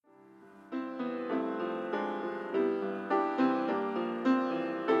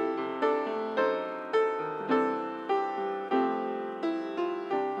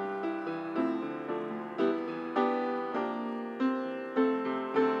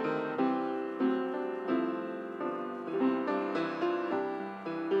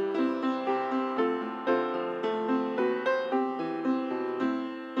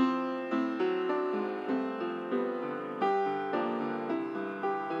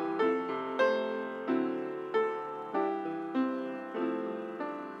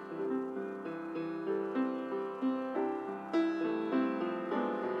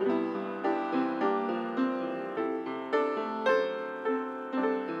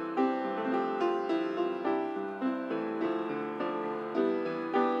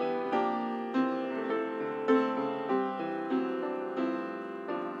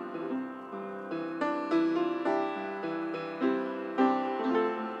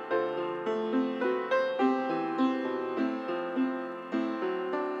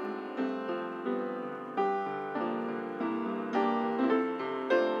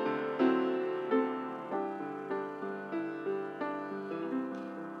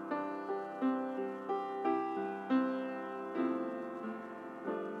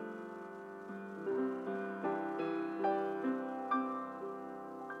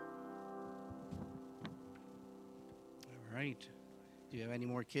Do you have any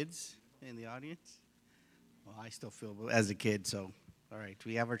more kids in the audience? Well, I still feel as a kid, so all right.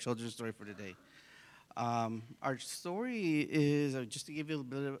 We have our children's story for today. Our story is just to give you a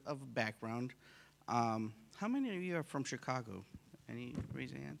bit of background. How many of you are from Chicago? Any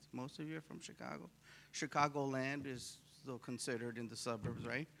raise your hands? Most of you are from Chicago. Chicagoland is still considered in the suburbs,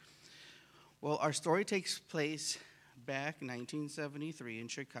 right? Well, our story takes place back in 1973 in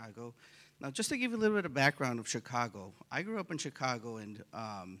Chicago. Now, just to give you a little bit of background of Chicago, I grew up in Chicago, and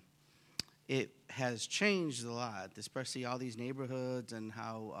it has changed a lot, especially all these neighborhoods and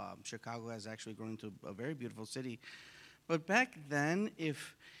how Chicago has actually grown into a very beautiful city. But back then,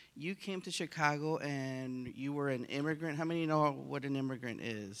 if you came to Chicago and you were an immigrant, how many know what an immigrant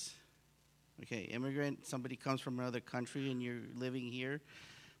is? Okay, immigrant, somebody comes from another country and you're living here.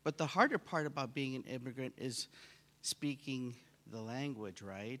 But the harder part about being an immigrant is speaking the language,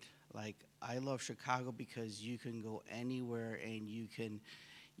 right? Like, I love Chicago because you can go anywhere and you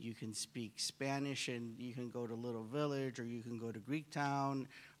can speak Spanish, and you can go to Little Village, or you can go to Greektown,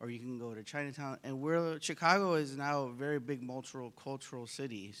 or you can go to Chinatown. And Chicago is now a very big multicultural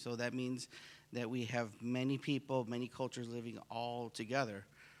city. So that means that we have many people, many cultures living all together,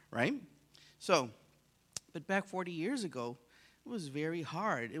 right? So, but back 40 years ago, it was very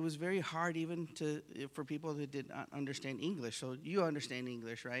hard. It was very hard even for people that did not understand English. So you understand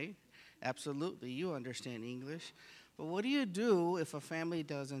English, right? Absolutely, you understand English. But what do you do if a family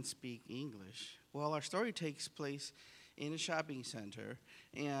doesn't speak English? Well, our story takes place in a shopping center,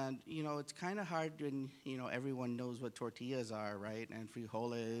 and it's kind of hard when everyone knows what tortillas are, right? And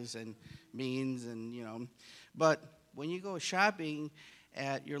frijoles and beans, and. But when you go shopping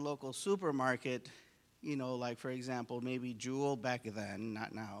at your local supermarket, like for example, maybe Jewel back then,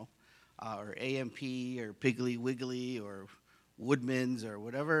 not now, or AMP or Piggly Wiggly or Woodman's or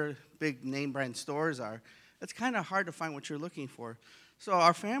whatever big name brand stores are, it's kind of hard to find what you're looking for. So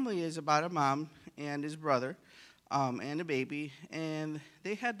our family is about a mom and his brother and a baby, and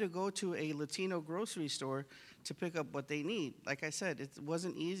they had to go to a Latino grocery store to pick up what they need. Like I said, it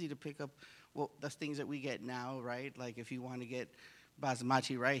wasn't easy to pick up the things that we get now, right? Like if you want to get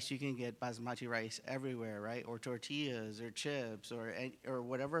basmati rice, you can get basmati rice everywhere, right? Or tortillas or chips or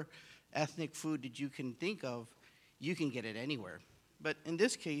whatever ethnic food that you can think of, you can get it anywhere. But in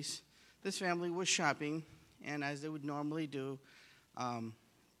this case, this family was shopping, and as they would normally do,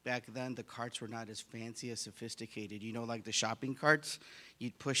 back then the carts were not as fancy as sophisticated. Like the shopping carts,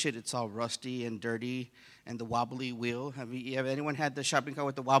 you'd push it, it's all rusty and dirty, and the wobbly wheel. Have anyone had the shopping cart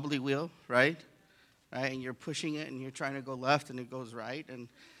with the wobbly wheel, right? Right, and you're pushing it, and you're trying to go left, and it goes right. And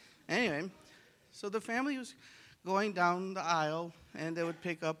anyway, so the family was going down the aisle, and they would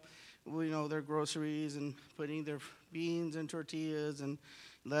pick up, their groceries and putting their beans and tortillas and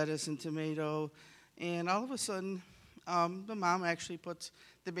lettuce and tomato. And all of a sudden, the mom actually puts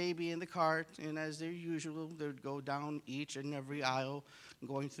the baby in the cart, and as they're usual, they would go down each and every aisle,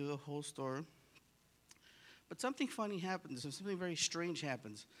 going through the whole store. But something funny happens, and something very strange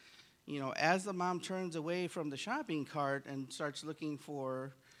happens. As the mom turns away from the shopping cart and starts looking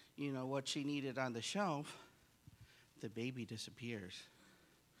for, what she needed on the shelf, the baby disappears.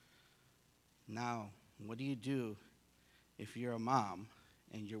 Now, what do you do if you're a mom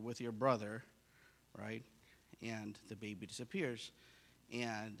and you're with your brother, right, and the baby disappears?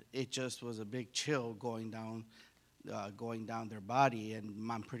 And it just was a big chill going down their body,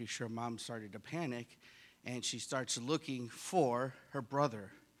 and I'm pretty sure mom started to panic, and she starts looking for her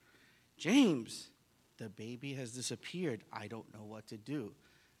brother. James, the baby has disappeared. I don't know what to do.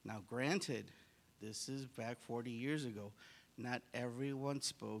 Now, granted, this is back 40 years ago. Not everyone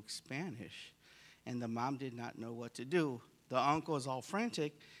spoke Spanish, and the mom did not know what to do. The uncle is all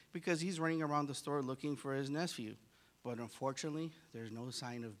frantic because he's running around the store looking for his nephew. But unfortunately, there's no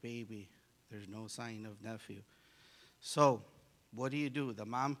sign of baby. There's no sign of nephew. So, what do? The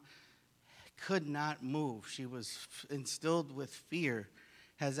mom could not move. She was instilled with fear.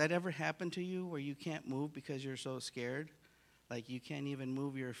 Has that ever happened to you where you can't move because you're so scared? Like you can't even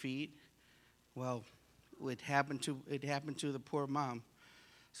move your feet? Well, it happened to the poor mom.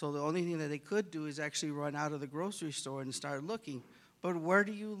 So the only thing that they could do is actually run out of the grocery store and start looking. But where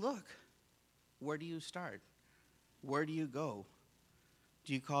do you look? Where do you start? Where do you go?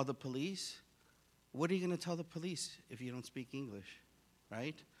 Do you call the police? What are you going to tell the police if you don't speak English,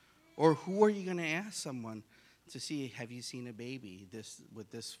 right? Or who are you going to ask someone to see, have you seen a baby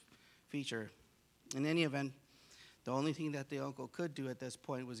with this feature? In any event, the only thing that the uncle could do at this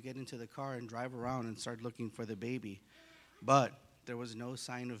point was get into the car and drive around and start looking for the baby. But there was no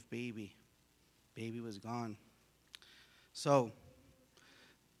sign of baby. Baby was gone. So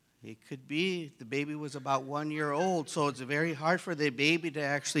It could be the baby was about 1 year old, so it's very hard for the baby to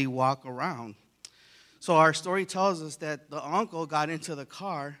actually walk around. So our story tells us that the uncle got into the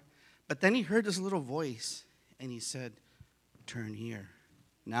car, but then he heard this little voice, and he said, "Turn here."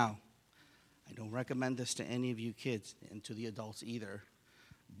 Now, I don't recommend this to any of you kids and to the adults either,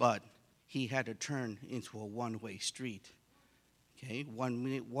 but he had to turn into a one-way street. Okay,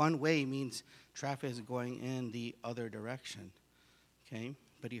 one way means traffic is going in the other direction. Okay,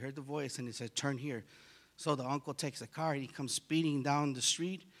 but he heard the voice and he said, "Turn here." So the uncle takes the car and he comes speeding down the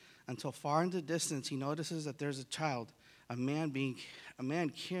street until far in the distance he notices that there's a child, a man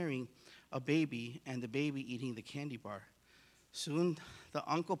carrying a baby and the baby eating the candy bar. Soon the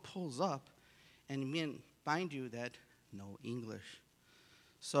uncle pulls up, and mind you that no English.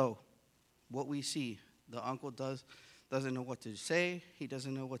 So what we see, the uncle doesn't know what to say. He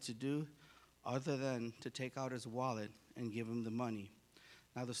doesn't know what to do other than to take out his wallet and give him the money.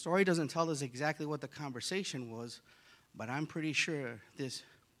 Now, the story doesn't tell us exactly what the conversation was, but I'm pretty sure this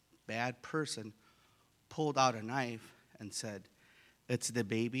bad person pulled out a knife and said, "It's the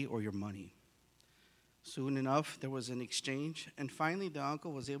baby or your money." Soon enough, there was an exchange, and finally the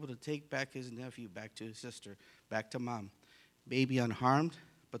uncle was able to take back his nephew back to his sister, back to mom. Baby unharmed,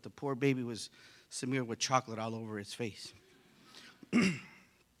 but the poor baby was smeared with chocolate all over his face.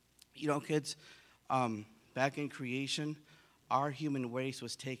 You know, kids, back in creation, our human race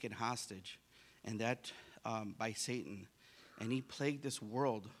was taken hostage, and that by Satan. And he plagued this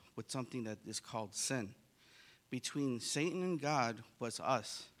world with something that is called sin. Between Satan and God was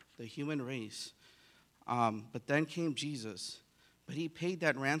us, the human race. But then came Jesus. But he paid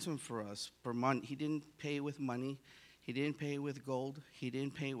that ransom for us for money. He didn't pay with money. He didn't pay it with gold. He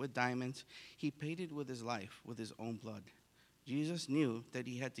didn't pay it with diamonds. He paid it with his life, with his own blood. Jesus knew that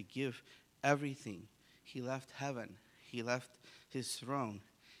he had to give everything. He left heaven. He left his throne.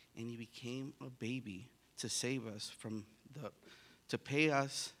 And he became a baby to save us to pay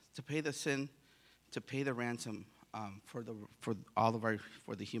the sin, to pay the ransom for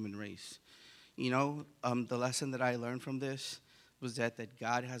the human race. You know, the lesson that I learned from this was that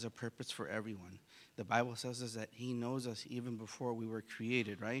God has a purpose for everyone. The Bible says us that he knows us even before we were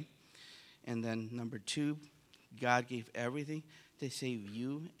created, right? And then number 2, God gave everything to save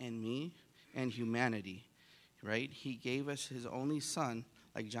you and me and humanity, right? He gave us his only son,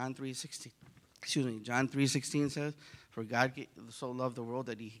 like John 3:16 says, "For God so loved the world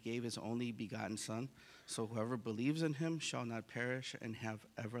that he gave his only begotten son, so whoever believes in him shall not perish and have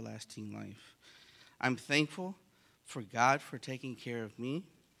everlasting life." I'm thankful for God for taking care of me.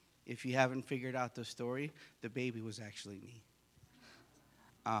 If you haven't figured out the story, the baby was actually me.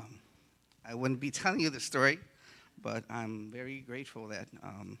 I wouldn't be telling you the story, but I'm very grateful that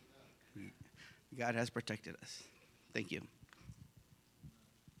God has protected us. Thank you.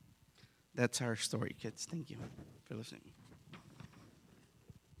 That's our story, kids. Thank you for listening.